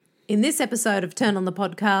In this episode of Turn on the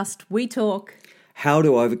Podcast, we talk how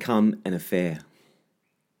to overcome an affair.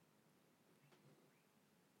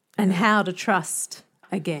 And how to trust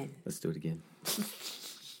again. Let's do it again.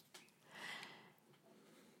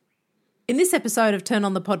 In this episode of Turn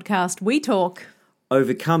on the Podcast, we talk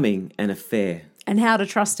Overcoming an affair. and how to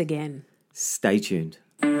trust again. Stay tuned.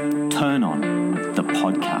 Turn on the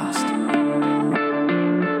podcast.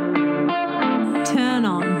 Turn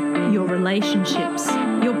on your relationships,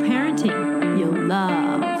 your parenting, your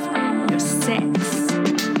love, your sex.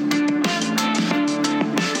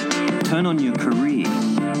 Turn on your career,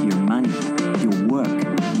 your money, your work,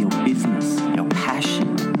 your business, your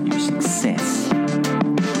passion, your success.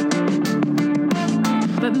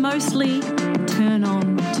 But mostly, turn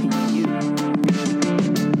on to you.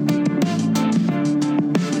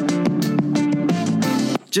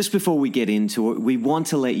 Just before we get into it, we want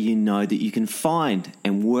to let you know that you can find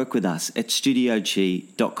and work with us at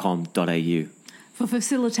studiochi.com.au. For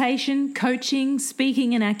facilitation, coaching,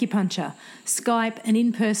 speaking and acupuncture, Skype and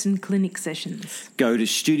in-person clinic sessions. Go to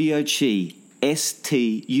studiochi,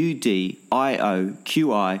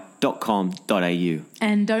 studioqi.com.au.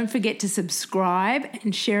 And don't forget to subscribe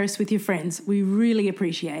and share us with your friends. We really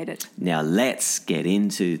appreciate it. Now let's get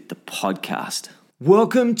into the podcast.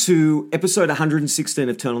 Welcome to episode 116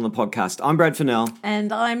 of Turn on the Podcast. I'm Brad Fennell.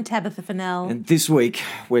 And I'm Tabitha Fennell. And this week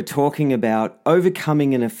we're talking about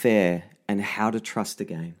overcoming an affair and how to trust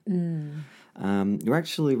again. You're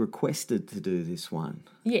actually requested to do this one.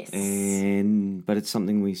 Yes. But it's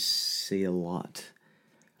something we see a lot.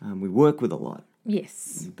 We work with a lot.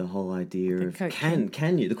 Yes. The whole idea of coaching.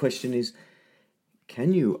 can you? The question is,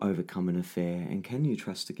 can you overcome an affair and can you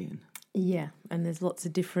trust again? Yeah, and there's lots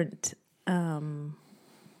of different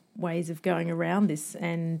ways of going around this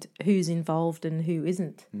and who's involved and who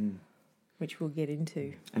isn't, which we'll get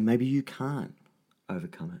into. And maybe you can't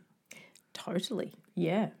overcome it. Totally,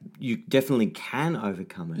 yeah. You definitely can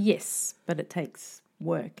overcome it. Yes, but it takes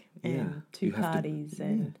work and Yeah. two You have to- parties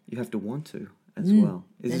and you have to want to as well.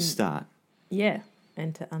 It's a start. yeah,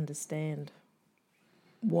 and to understand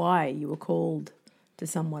why you were called to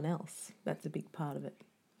someone else. That's a big part of it.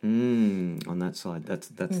 On that side, that's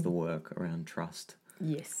the work around trust,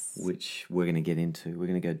 Yes. which we're going to get into. We're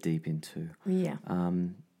going to go deep into. Yeah.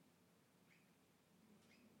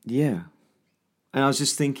 Yeah. And I was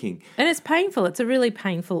just thinking. And it's painful. It's a really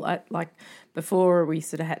painful, like before we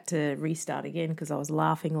sort of had to restart again because I was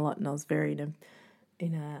laughing a lot and I was very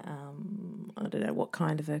in a I don't know what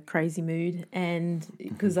kind of a crazy mood. And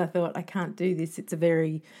because I thought I can't do this, it's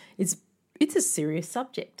a serious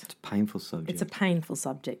subject. It's a painful subject. It's a painful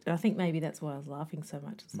subject. And I think maybe that's why I was laughing so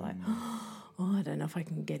much. It's like, oh, I don't know if I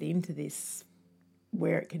can get into this,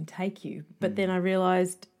 where it can take you. But then I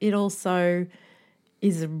realised it also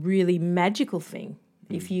is a really magical thing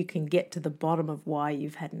if you can get to the bottom of why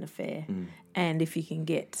you've had an affair. And if you can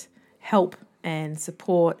get help and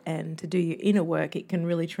support and to do your inner work, it can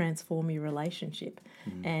really transform your relationship.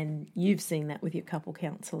 And you've seen that with your couple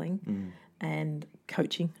counselling and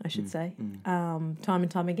coaching, I should say, time and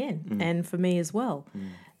time again, and for me as well.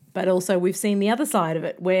 But also we've seen the other side of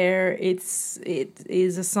it where it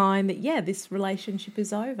is a sign that, yeah, this relationship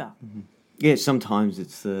is over. Yeah, sometimes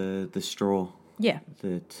it's the straw Yeah.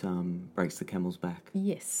 that breaks the camel's back.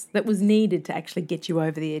 Yes. That was needed to actually get you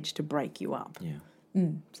over the edge to break you up. Yeah.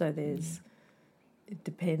 So it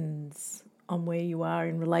depends on where you are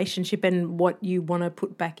in relationship and what you want to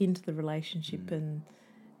put back into the relationship and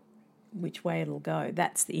which way it'll go.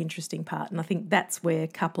 That's the interesting part. And I think that's where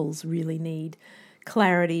couples really need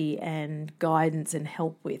clarity and guidance and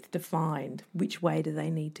help with to find which way do they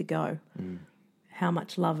need to go. How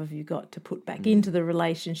much love have you got to put back into the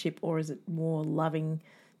relationship, or is it more loving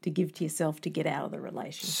to give to yourself to get out of the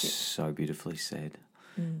relationship? So beautifully said.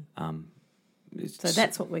 So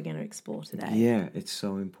that's what we're going to explore today. Yeah, it's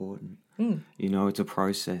so important. You know, it's a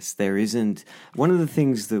process. There isn't... One of the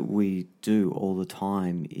things that we do all the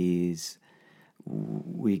time is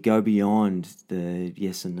we go beyond the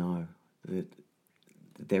yes and no, that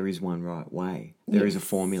there is one right way. There is a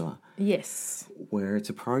formula. Yes. Where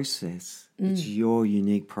it's a process. It's your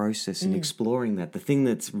unique process in exploring that. The thing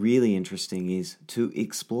that's really interesting is to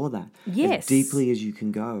explore that Yes. as deeply as you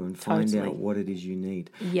can go and find Totally. out what it is you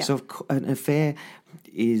need. Yeah. So an affair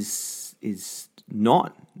is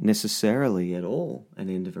not necessarily at all an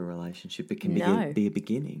end of a relationship. It can No. be a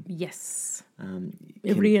beginning. Yes. It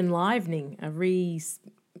A can- re-enlivening, a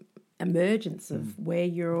emergence of where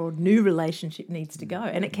your new relationship needs to go.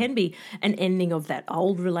 And it can be an ending of that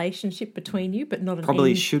old relationship between you, but not an Probably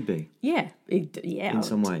end. should be. Yeah. In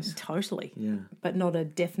some ways. Totally. Yeah. But not a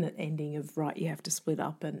definite ending of, right, you have to split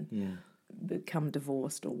up and Yeah. become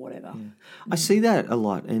divorced or whatever. Yeah. I see that a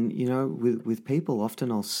lot. And, you know, with people,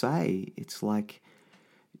 often I'll say it's like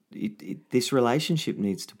this relationship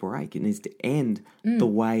needs to break. It needs to end the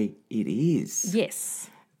way it is. Yes.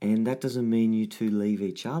 And that doesn't mean you two leave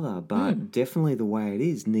each other, but definitely the way it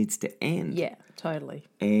is needs to end. Yeah, totally.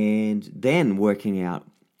 And then working out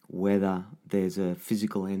whether there's a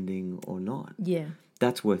physical ending or not. Yeah.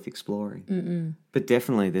 That's worth exploring. But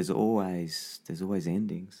definitely there's always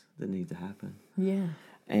endings that need to happen. Yeah.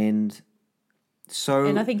 And so...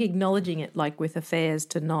 And I think acknowledging it, like with affairs,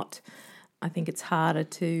 I think it's harder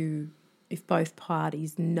to, if both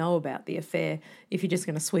parties know about the affair, if you're just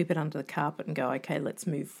going to sweep it under the carpet and go, okay, let's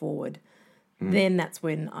move forward, then that's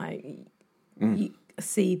when you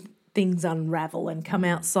see things unravel and come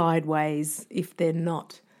out sideways if they're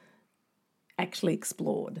not actually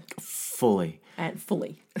explored. Fully. And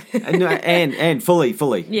fully. and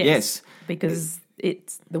fully. Yes. Because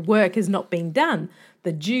the work has not been done.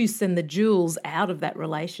 The juice and the jewels out of that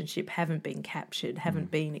relationship haven't been captured, haven't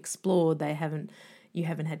been explored. You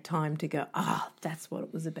haven't had time to go, that's what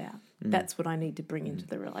it was about. That's what I need to bring into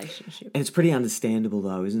the relationship. And it's pretty understandable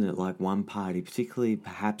though, isn't it? Like one party, particularly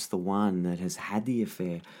perhaps the one that has had the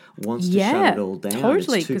affair, wants to shut it all down.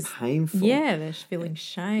 Totally, it's too painful. Yeah, they're feeling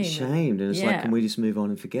Shamed. And it's like, can we just move on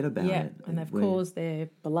and forget about it? And they've caused their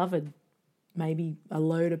beloved maybe a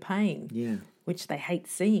load of pain. Yeah. Which they hate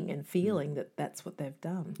seeing and feeling that's what they've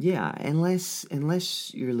done. Yeah,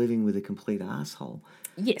 unless you're living with a complete asshole.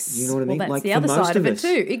 Yes. You know what I mean? Well, that's like the other side of it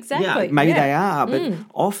too. Exactly. Yeah, maybe they are, but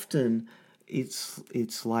often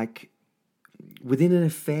it's like within an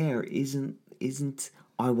affair isn't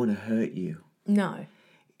I want to hurt you. No.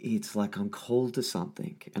 It's like I'm called to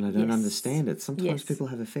something and I don't understand it. Sometimes people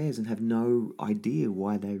have affairs and have no idea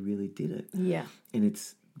why they really did it. Yeah. And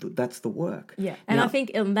that's the work. Yeah. And I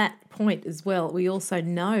think on that point as well, we also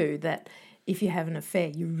know that if you have an affair,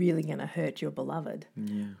 you're really going to hurt your beloved.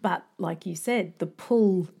 Yeah. But like you said, the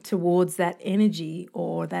pull towards that energy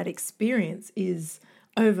or that experience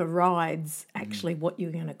overrides actually what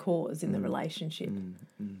you're going to cause in the relationship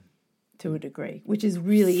to a degree, which is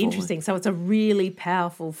really interesting. So it's a really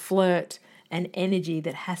powerful flirt and energy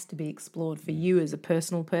that has to be explored for you as a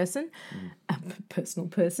personal person,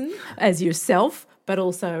 as yourself, but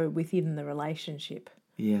also within the relationship.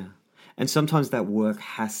 Yeah. And sometimes that work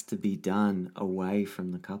has to be done away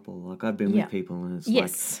from the couple. Like I've been with people and it's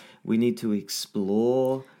like we need to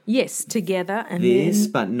explore together and this,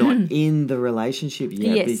 then... but not in the relationship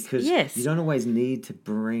yet because you don't always need to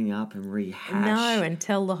bring up and rehash. No, and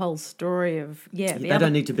tell the whole story of, they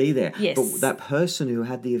don't need to be there. Yes. But that person who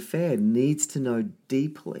had the affair needs to know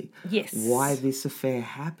deeply why this affair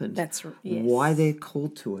happened. That's why they're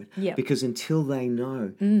called to it. Yep. Because until they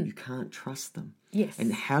know, you can't trust them. Yes.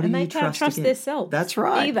 And how do they you can't trust again? themselves. That's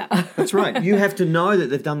right. Either. That's right. You have to know that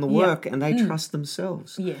they've done the work and they trust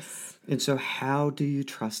themselves. Yes. And so how do you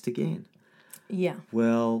trust again? Yeah.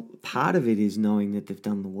 Well, part of it is knowing that they've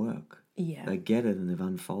done the work. Yeah. They get it and they've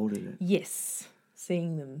unfolded it. Yes.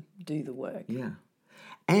 Seeing them do the work. Yeah.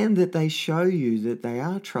 And that they show you that they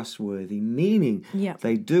are trustworthy, meaning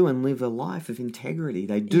they do and live a life of integrity.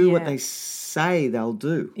 They do what they say they'll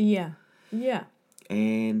do. Yeah. Yeah.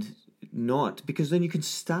 And not, because then you can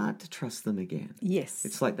start to trust them again. Yes.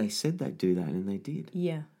 It's like they said they'd do that and they did.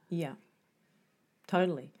 Yeah. Yeah.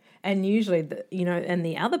 Totally. And usually, and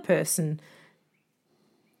the other person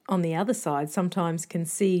on the other side sometimes can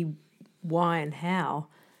see why and how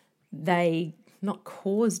they not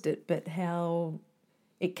caused it, but how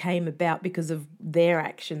it came about because of their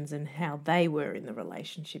actions and how they were in the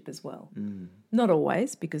relationship as well. Not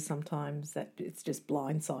always, because sometimes that it's just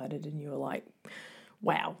blindsided and you're like,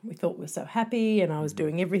 wow, we thought we were so happy and I was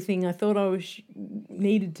doing everything I thought I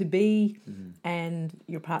needed to be, and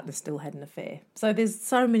your partner still had an affair. So there's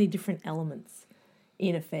so many different elements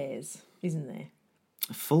in affairs, isn't there?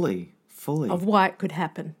 Fully. Of why it could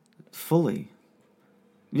happen. Fully.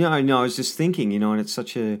 No, I was just thinking, and it's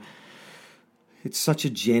such a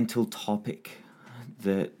gentle topic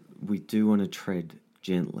that we do want to tread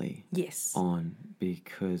gently on,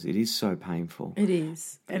 because it is so painful. It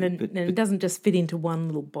is. And it doesn't just fit into one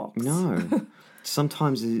little box. No.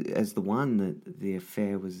 Sometimes as the one that the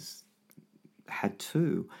affair had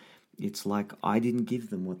two, it's like I didn't give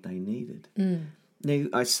them what they needed. Now,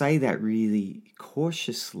 I say that really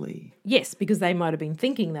cautiously. Yes, because they might have been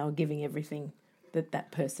thinking they were giving everything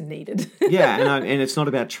that person needed. And it's not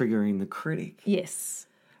about triggering the critic. Yes.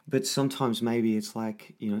 But sometimes maybe it's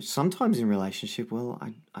like, sometimes in relationship, well,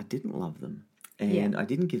 I didn't love them and I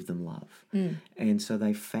didn't give them love. And so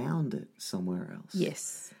they found it somewhere else.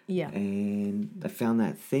 Yes. Yeah. And they found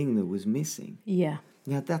that thing that was missing. Yeah.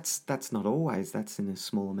 Now that's not always. That's in a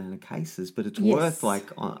small amount of cases, but it's Yes. worth like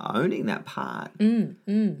owning that part.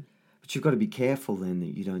 But you've got to be careful then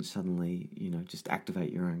that you don't suddenly, just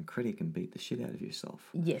activate your own critic and beat the shit out of yourself.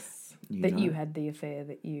 Yes. You That know. you had the affair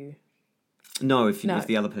that you... No, if No.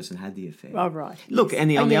 the other person had the affair. Oh, right. Look, Yes.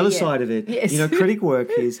 and on the yeah, other yeah. side of it, Yes. critic work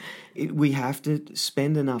is we have to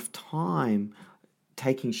spend enough time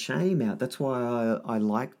taking shame out. That's why I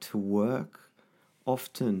like to work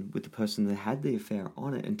often with the person that had the affair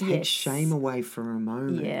on it and take Yes. shame away for a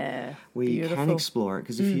moment. Yeah. Where you can Beautiful. explore it.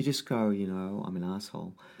 Because if you just go, I'm an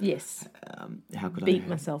asshole, Yes. how could Beat I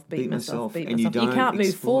myself. and You you don't can't move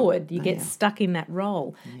explore- forward. You No, get yeah. stuck in that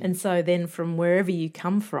role. And so then from wherever you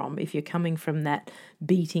come from, if you're coming from that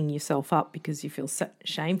beating yourself up because you feel so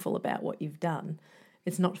shameful about what you've done,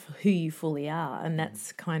 it's not who you fully are. And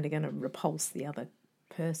that's kind of going to repulse the other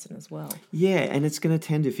person as well. Yeah, and it's going to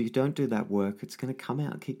tend, if you don't do that work, it's going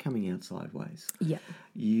to keep coming out sideways. Yeah.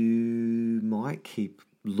 You might keep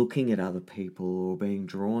looking at other people or being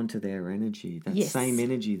drawn to their energy, that Yes. same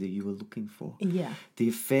energy that you were looking for. Yeah. The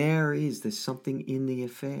affair there's something in the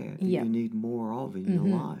affair that Yeah. you need more of in your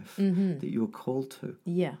life, that you're called to.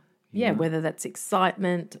 Yeah. Yeah. Whether that's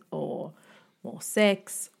excitement or more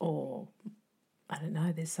sex or... I don't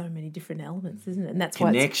know. There's so many different elements, isn't it? And that's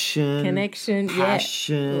why Connection, passion,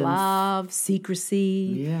 yeah, love,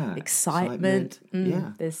 secrecy, Yeah, excitement.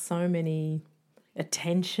 Yeah. There's so many.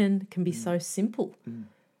 Attention can be so simple.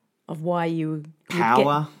 Of why you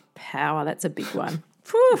Power. Power. That's a big one.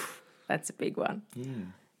 Whew, that's a big one. Yeah.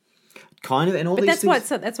 Kind of, and all But these that's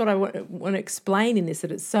things. why that's what I want to explain in this,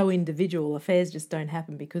 that it's so individual. Affairs just don't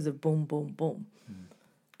happen because of boom, boom, boom,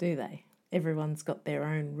 do they? Everyone's got their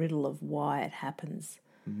own riddle of why it happens.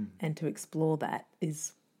 And to explore that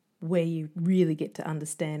is where you really get to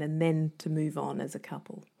understand and then to move on as a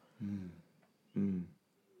couple.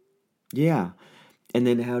 Yeah. And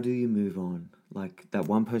then how do you move on? Like that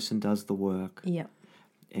one person does the work, Yeah.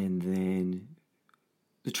 and then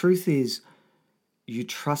the truth is you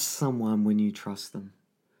trust someone when you trust them.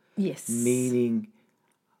 Yes. Meaning,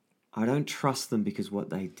 I don't trust them because what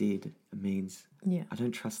they did. It means Yeah. I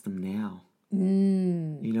don't trust them now.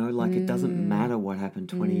 It doesn't matter what happened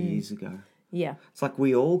 20 years ago. Yeah. It's like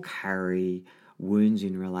we all carry wounds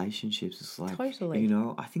in relationships. It's like, Totally.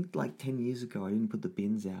 I think like 10 years ago I didn't put the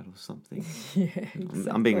bins out or something. Yeah.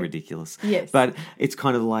 I'm being ridiculous. Yes. But it's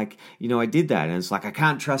kind of like, I did that and it's like I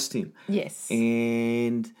can't trust him. Yes.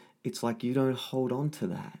 And it's like you don't hold on to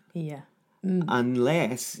that. Yeah.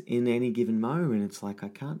 Unless in any given moment it's like I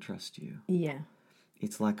can't trust you. Yeah.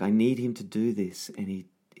 It's like I need him to do this and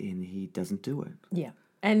he doesn't do it. Yeah.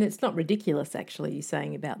 And it's not ridiculous, actually, you're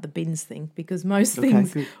saying about the bins thing, because most Okay,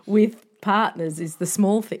 things good. with partners is the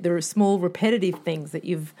small thing. There are small repetitive things that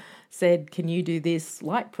you've said, can you do this,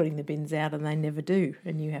 like putting the bins out, and they never do,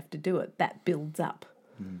 and you have to do it. That builds up.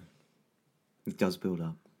 It does build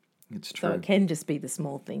up. It's So true. it can just be the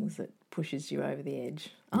small things that pushes you over the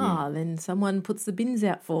edge. Then someone puts the bins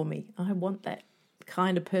out for me. I want that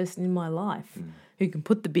kind of person in my life who can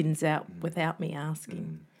put the bins out without me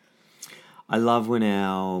asking. I love when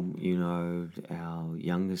our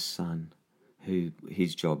youngest son, who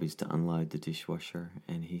his job is to unload the dishwasher,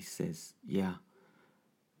 and he says, "Yeah,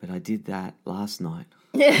 but I did that last night."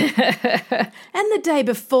 And the day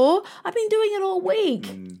before, I've been doing it all week.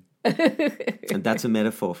 And that's a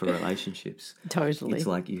metaphor for relationships. Totally. It's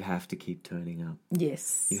like you have to keep turning up.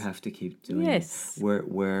 Yes. You have to keep doing Yes. it.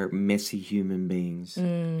 We're messy human beings.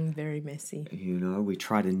 Very messy. We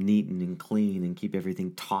try to neaten and clean and keep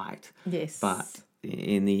everything tight. Yes. But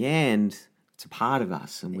in the end, it's a part of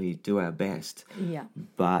us and we do our best. Yeah.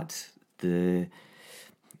 But the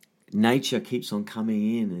nature keeps on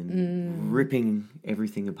coming in and ripping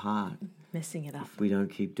everything apart. Messing it up. We don't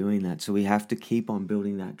keep doing that. So we have to keep on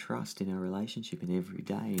building that trust in our relationship in every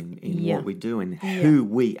day in Yeah. what we do and who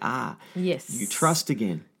we are. Yes. You trust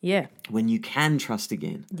again Yeah. when you can trust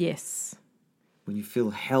again, Yes. when you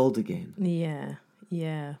feel held again, Yeah.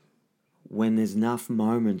 Yeah. when there's enough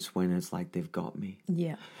moments when it's like they've got me.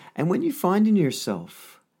 Yeah. And when you find in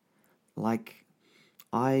yourself, like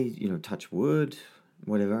I, touch wood,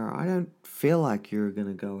 whatever, I don't feel like you're going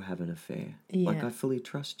to go have an affair. Like Yeah. I fully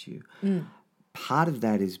trust you. Part of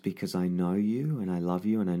that is because I know you and I love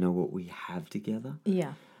you and I know what we have together.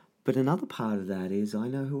 Yeah. But another part of that is I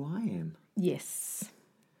know who I am, Yes.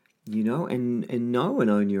 and know and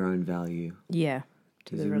own your own value. Yeah.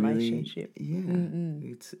 To Is the it really- relationship.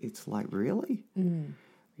 It's like, really?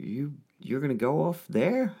 You're going to go off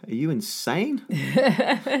there? Are you insane?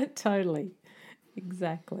 Totally.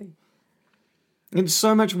 Exactly. It's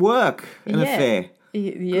so much work, an Yeah. affair.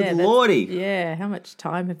 Yeah, Good lordy. Yeah, how much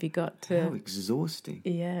time have you got to... How exhausting.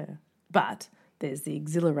 Yeah. But there's the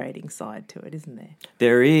exhilarating side to it, isn't there?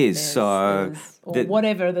 There is. Or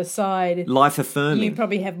whatever the side... Life affirming. You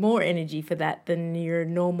probably have more energy for that than your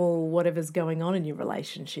normal whatever's going on in your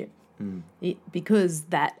relationship. Because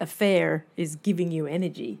that affair is giving you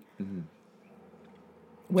energy.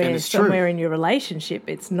 Where somewhere in your relationship,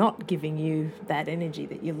 it's not giving you that energy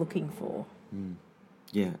that you're looking for.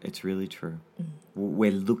 Yeah, it's really true.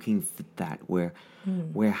 We're looking for that.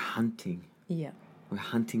 We're hunting. Yeah. We're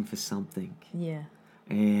hunting for something. Yeah.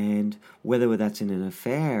 And whether that's in an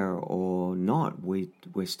affair or not, we're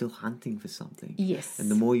still hunting for something. Yes.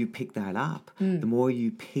 And the more you pick that up, the more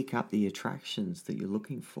you pick up the attractions that you're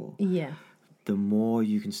looking for, the more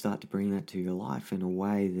you can start to bring that to your life in a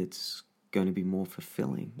way that's going to be more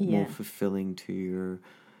fulfilling, more fulfilling to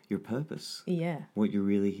your purpose. Yeah. What you're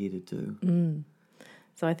really here to do.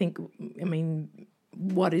 So I think,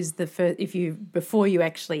 what is the first, before you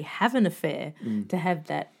actually have an affair, to have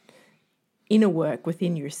that inner work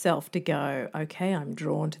within yourself to go, okay, I'm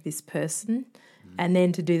drawn to this person, and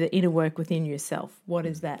then to do the inner work within yourself. What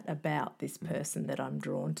is that about this person that I'm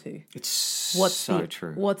drawn to? It's so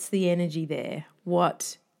true. What's the energy there?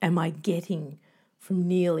 What am I getting from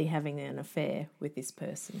nearly having an affair with this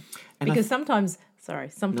person? Because sometimes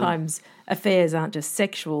affairs aren't just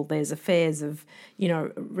sexual. There's affairs of,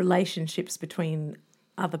 relationships between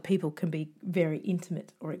other people can be very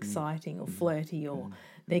intimate or exciting or flirty, or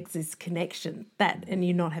there's this connection and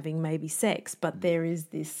you're not having maybe sex, but there is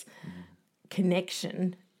this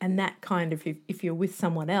connection, and that kind of, if you're with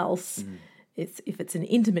someone else, if it's an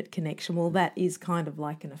intimate connection, well, that is kind of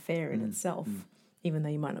like an affair in itself, even though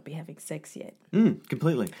you might not be having sex yet.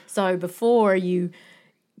 Completely. So before you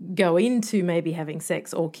go into maybe having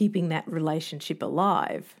sex or keeping that relationship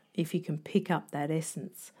alive, if you can pick up that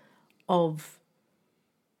essence of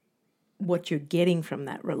what you're getting from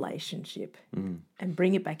that relationship and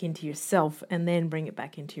bring it back into yourself, and then bring it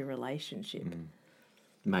back into your relationship.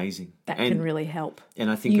 Amazing. That can really help.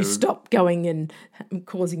 And I think you stop going and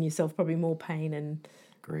causing yourself probably more pain and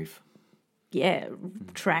grief. Yeah,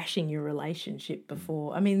 trashing your relationship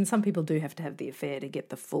before. Some people do have to have the affair to get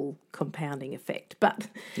the full compounding effect, but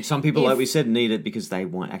some people, like we said, need it because they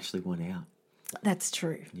actually want out. That's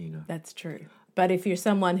true. That's true. But if you're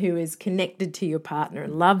someone who is connected to your partner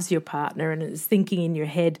and loves your partner and is thinking in your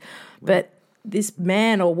head, but this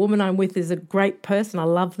man or woman I'm with is a great person, I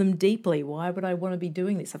love them deeply, why would I want to be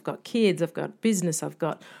doing this? I've got kids, I've got business, I've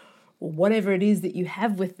got whatever it is that you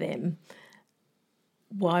have with them.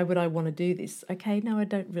 Why would I want to do this? Okay, no, I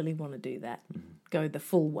don't really want to do that. Go the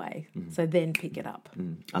full way. So then pick it up.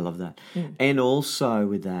 I love that. And also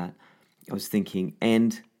with that, I was thinking,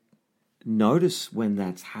 and notice when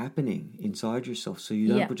that's happening inside yourself, so you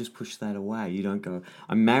don't just push that away. You don't go,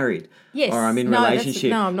 I'm married, or I'm in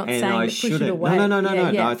relationship, I'm not and saying I push it away.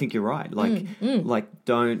 No, I think you're right. Like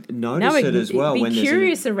don't notice it as well. Be when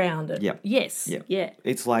curious around it. Yep. Yes. Yep. Yeah.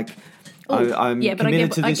 It's like, I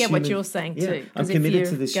get what you're saying yeah, too. I'm committed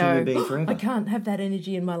to this human being forever. I can't have that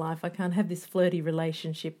energy in my life. I can't have this flirty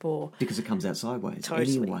relationship, or because it comes out sideways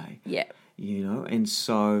anyway. Yeah. And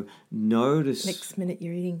so notice. Next minute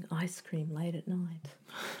you're eating ice cream late at night.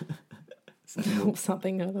 Or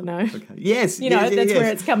something, I don't know. Okay. Yes. That's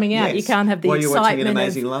where it's coming out. Yes. You can't have the excitement. While you're watching an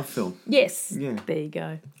amazing love film. Yes. Yeah. There you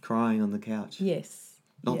go. Crying on the couch. Yes.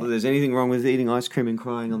 Not that there's anything wrong with eating ice cream and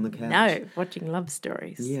crying on the couch. No, watching love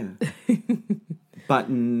stories. Yeah. But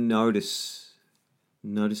notice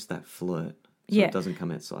that flirt. So it doesn't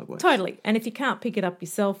come out sideways. Totally. And if you can't pick it up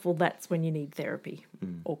yourself, well, that's when you need therapy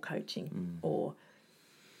or coaching or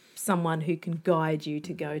someone who can guide you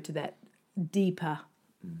to go to that deeper.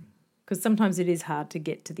 Because sometimes it is hard to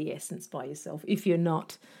get to the essence by yourself if you're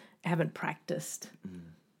haven't practiced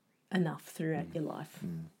enough throughout your life.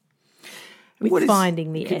 With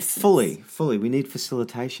finding the essence. Fully. We need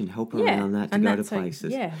facilitation, help around that to go to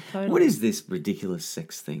places. Yeah, totally. What is this ridiculous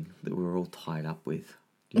sex thing that we're all tied up with?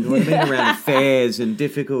 You know what I mean? Around affairs and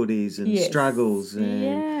difficulties and struggles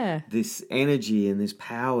and this energy and this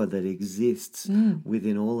power that exists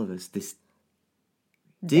within all of us, this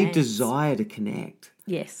deep desire to connect.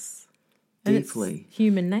 Yes. Deeply. And it's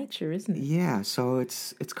human nature, isn't it? Yeah, so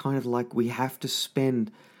it's kind of like we have to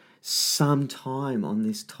spend some time on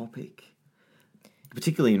this topic.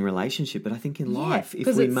 Particularly in relationship, but I think in life, if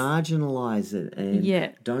we marginalise it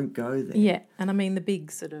and don't go there. Yeah, and the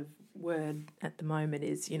big sort of word at the moment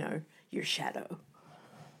is, your shadow.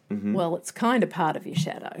 Well, it's kind of part of your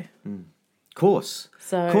shadow.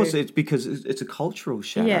 So it's because it's a cultural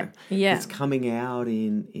shadow. Yeah. It's coming out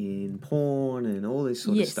in porn and all this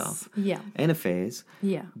sort of stuff. Yeah. And affairs.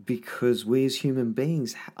 Yeah. Because we as human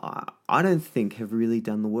beings, I don't think have really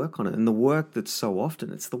done the work on it. And the work that's so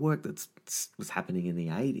often, it's the work was happening in the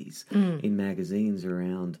 80s in magazines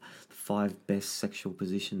around 5 best sexual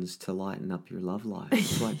positions to lighten up your love life.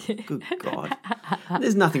 It's like, good God.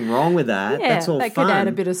 There's nothing wrong with that. Yeah, That's all that fun. could add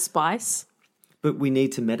a bit of spice. But we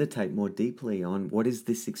need to meditate more deeply on what is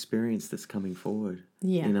this experience that's coming forward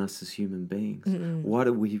in us as human beings. What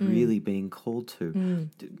are we really being called to?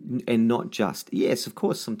 And not just, yes, of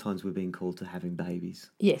course, sometimes we're being called to having babies.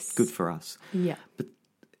 Yes. Good for us. Yeah. But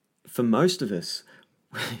for most of us,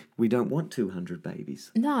 we don't want 200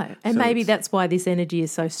 babies. No. And So maybe it's- that's why this energy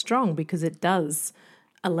is so strong, because it does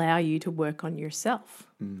allow you to work on yourself.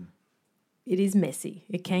 It is messy.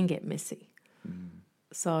 It can get messy.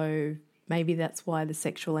 So maybe that's why the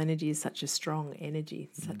sexual energy is such a strong energy,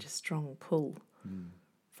 such a strong pull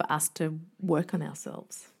for us to work on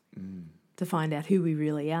ourselves, to find out who we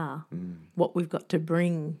really are, what we've got to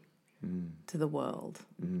bring to the world.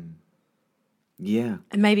 Yeah.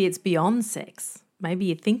 And maybe it's beyond sex. Maybe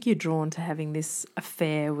you think you're drawn to having this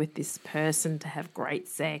affair with this person to have great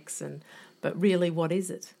sex, but really, what is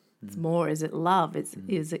it? It's more, is it love?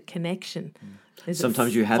 Is it connection? Is it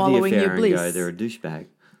Sometimes you have the following affair your and bliss? go, they're a douchebag.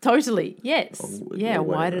 Totally, yes. Or Yeah,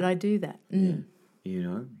 why whatever. did I do that? You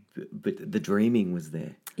know, but the dreaming was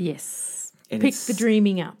there. Yes. And Pick it's- the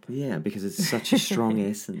dreaming up. Yeah, because it's such a strong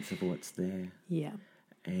essence of what's there. Yeah.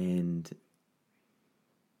 And,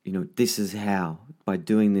 you know, this is how, by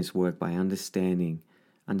doing this work, by understanding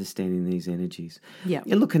these energies. Yeah.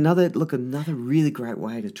 And look, another really great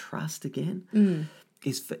way to trust again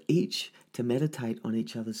is for each to meditate on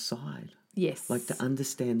each other's side. Yes. Like to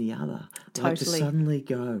understand the other. Like to Totally. suddenly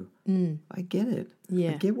go, I get it.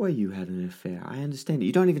 Yeah. I get why you had an affair. I understand it.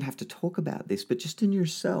 You don't even have to talk about this, but just in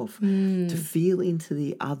yourself to feel into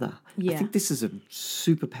the other. Yeah. I think this is a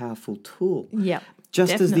super powerful tool. Yeah.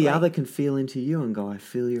 Just as definitely. the other can feel into you and go, I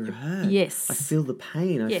feel your hurt. Yes. I feel the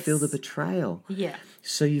pain. I Yes. feel the betrayal. Yeah.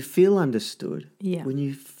 So you feel understood Yeah. when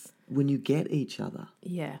you get each other,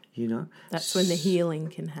 Yeah. you know? That's when the healing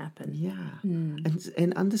can happen. Yeah.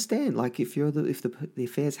 And understand, like if the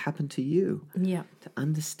affairs happen to you, Yeah. to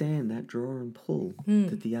understand that draw and pull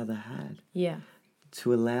that the other had, Yeah.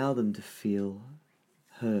 to allow them to feel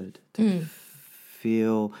heard, to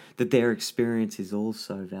feel that their experience is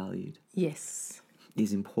also valued, Yes.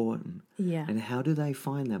 is important. Yeah. And how do they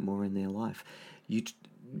find that more in their life?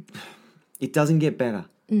 It doesn't get better.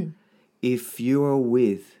 If you are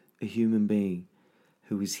with a human being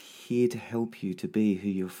who is here to help you to be who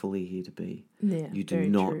you're fully here to be, Yeah, you do very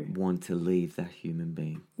not true. want to leave that human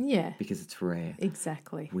being Yeah. because it's rare.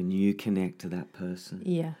 Exactly. When you connect to that person,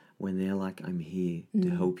 Yeah. when they're like, I'm here to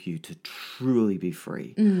help you to truly be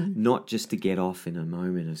free, not just to get off in a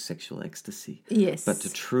moment of sexual ecstasy, Yes. but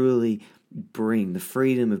to truly bring the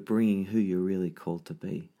freedom of bringing who you're really called to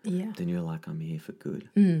be, Yeah. then you're like, I'm here for good.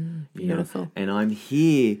 You know? Beautiful. And I'm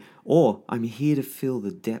here to feel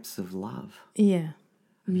the depths of love. Yeah.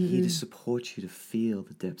 I'm here to support you to feel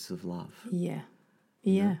the depths of love. Yeah.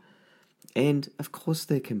 Yeah. And of course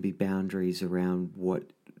there can be boundaries around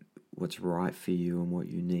what's right for you and what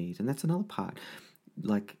you need. And that's another part.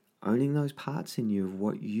 Like owning those parts in you of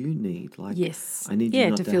what you need. Like Yes. I need you Yeah,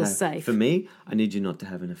 not to to feel have, safe. For me, I need you not to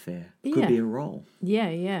have an affair. Could Yeah. be a role,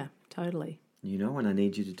 Yeah. Yeah. Totally. you know, and I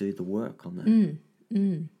need you to do the work on that.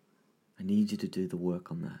 I need you to do the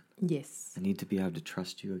work on that. Yes. I need to be able to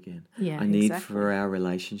trust you again. Yeah, I need exactly. for our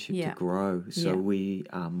relationship Yeah. to grow so Yeah. we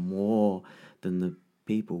are more than the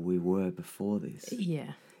people we were before this.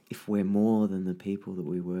 Yeah. If we're more than the people that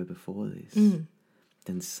we were before this,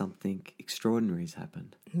 then something extraordinary has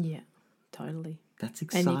happened. Yeah. Totally. That's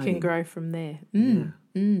exciting. And you can grow from there. Yeah.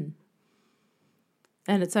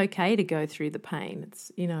 And it's okay to go through the pain.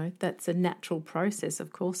 It's, that's a natural process.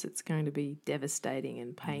 Of course, it's going to be devastating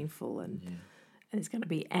and painful, and there's going to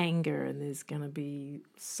be anger, and there's going to be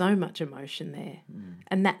so much emotion there.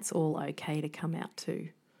 And that's all okay to come out to.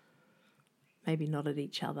 Maybe not at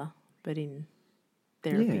each other, but in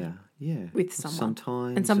therapy Yeah. with someone.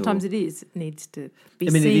 Sometimes. And sometimes or- it needs to be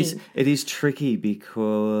I mean, seen. it is tricky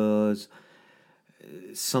because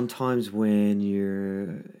sometimes when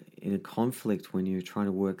you're in a conflict, when you're trying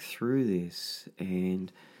to work through this,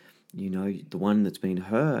 and the one that's been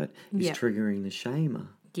hurt is Yep. triggering the shamer.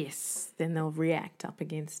 Yes, then they'll react up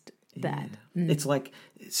against that. It's like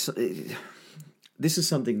this is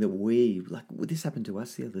something that this happened to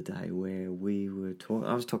us the other day where we were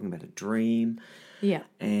I was talking about a dream. Yeah.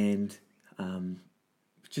 And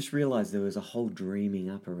just realised there was a whole dreaming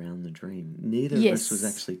up around the dream. Neither of Yes. us was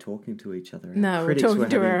actually talking to each other. Our No, we're critics talking were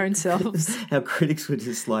to having- our own selves. Our critics were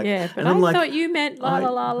just like... Yeah, but and I I'm like, thought you meant la la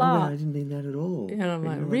la I la. didn't mean that at all. And I'm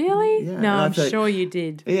like, you're really? yeah. No, And I I'm thought- sure you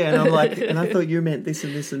did. Yeah, and I'm like, and I thought you meant this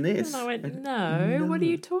and this and this. And I went, no, what are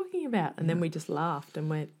you talking about? And then we just laughed and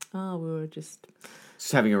went, oh, we were just...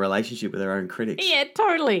 Just having a relationship with our own critics. Yeah,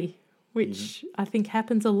 totally. Which Mm-hmm. I think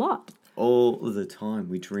happens a lot. All the time.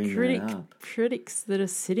 We dream that up. Critics that are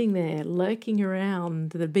sitting there, lurking around,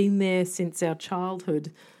 that have been there since our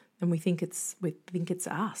childhood, and we think it's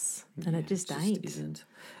us, and it just ain't. Isn't.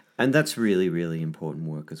 And that's really, really important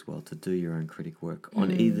work as well, to do your own critic work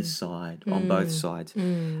on either side, on both sides.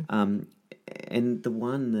 And the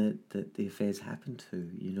one that the affairs happen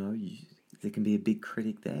to, there can be a big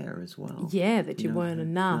critic there as well. Yeah, that you know, weren't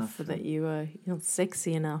enough, or enough, that you were not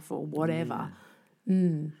sexy enough, or whatever.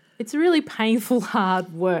 It's really painful,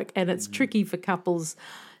 hard work, and it's tricky for couples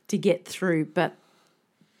to get through. But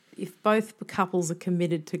if both couples are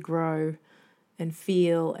committed to grow and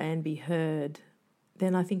feel and be heard,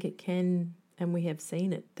 then I think it can, and we have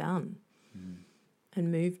seen it done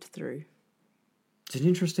and moved through. It's an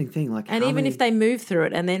interesting thing. Like, And how even many- if they move through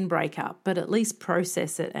it and then break up, but at least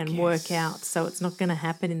process it and work out so it's not going to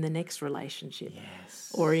happen in the next relationship. Yes.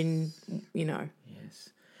 Or in, Yes.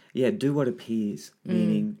 Yeah, do what appears,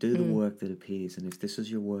 meaning do the work that appears. And if this is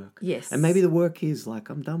your work. Yes. And maybe the work is like,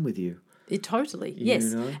 I'm done with you. Totally, yes.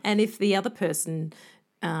 know? And if the other person,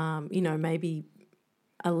 maybe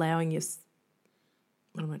allowing your,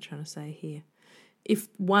 what am I trying to say here? If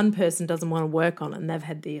one person doesn't want to work on it and they've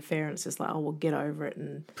had the affair and it's just like, oh, well, get over it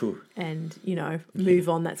and move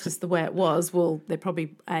on. That's just the way it was. Well, they're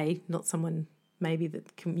probably, not someone maybe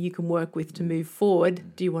that you can work with to move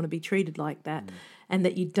forward. Do you want to be treated like that? And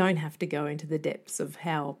that you don't have to go into the depths of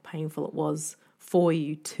how painful it was for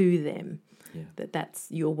you to them. Yeah. That's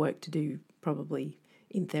your work to do probably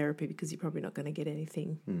in therapy, because you're probably not going to get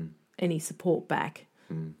any support back.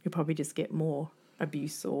 You'll probably just get more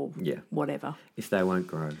abuse or whatever. If they won't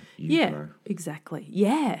grow, you grow. Exactly.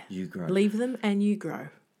 Yeah. You grow. Leave them and you grow.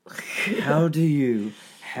 How do you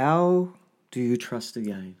trust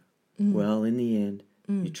again? Well, in the end,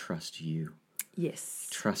 you trust you. Yes.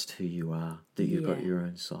 Trust who you are, that you've got your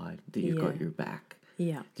own side, that you've got your back,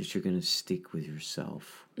 Yeah. that you're going to stick with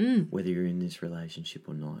yourself, whether you're in this relationship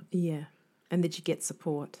or not. Yeah. And that you get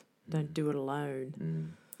support. Don't do it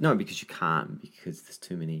alone. No, because you can't, because there's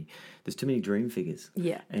too many dream figures.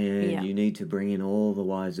 Yeah. And you need to bring in all the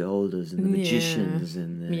wise elders and the magicians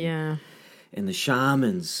and the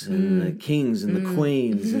shamans and the kings and the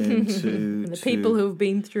queens and And the people who have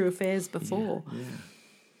been through affairs before.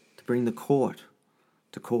 to bring the court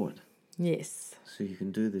to court. Yes. So you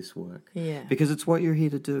can do this work. Yeah. Because it's what you're here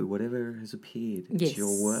to do. Whatever has appeared, it's Yes.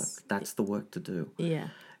 your work. That's the work to do. Yeah.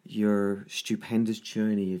 Your stupendous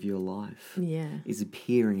journey of your life Yeah. is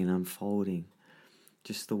appearing and unfolding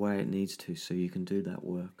just the way it needs to, so you can do that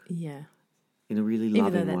work Yeah. in a really Even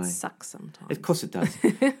loving though that way. sucks sometimes. Of course it does.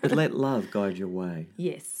 But let love guide your way.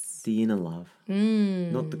 Yes. The inner love,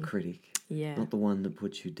 not the critic, Yeah. not the one that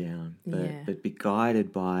puts you down, Yeah. but be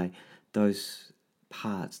guided by those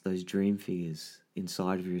parts, those dream figures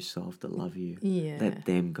inside of yourself that love you. Yeah. Let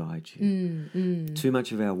them guide you. Too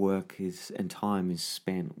much of our work and time is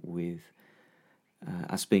spent with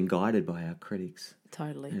us being guided by our critics.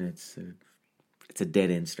 Totally. And it's a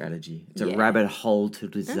dead end strategy. It's a Yeah. rabbit hole to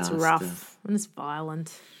disaster. It's rough and it's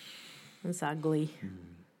violent. It's ugly.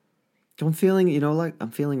 So I'm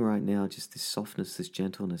feeling right now just this softness, this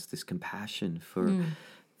gentleness, this compassion for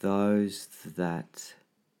those that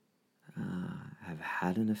have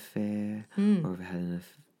had an affair or have had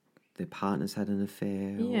their partner's had an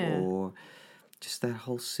affair or just that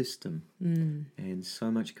whole system. And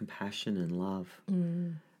so much compassion and love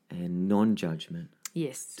and non-judgment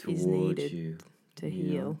Yes, is towards needed you. to you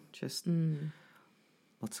heal. know, just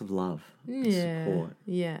lots of love and Yeah. support.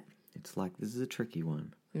 Yeah, It's like, this is a tricky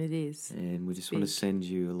one. it is. And we just want to big. send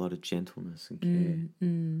you a lot of gentleness and care.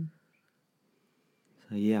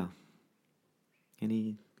 So, yeah.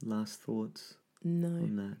 Any last thoughts No.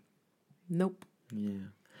 on that? Nope. Yeah.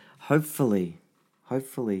 Hopefully,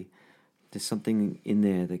 there's something in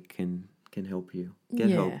there that can help you. Get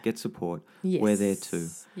help, get support. Yes. We're there too.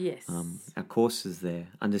 Yes. Our course is there.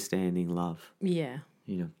 Understanding love. Yeah.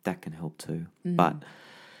 That can help too. But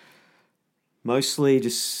mostly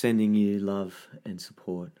just sending you love and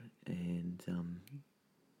support. And,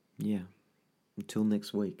 until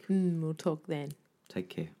next week, We'll talk then. take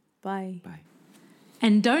care. Bye. Bye.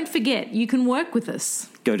 And don't forget, you can work with us.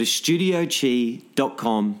 Go to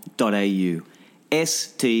studiochi.com.au,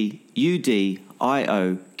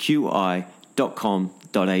 studioqi.com.au.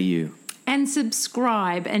 www.thebrandingcoach.com.au. And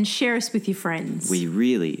subscribe and share us with your friends. We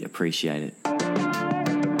really appreciate it.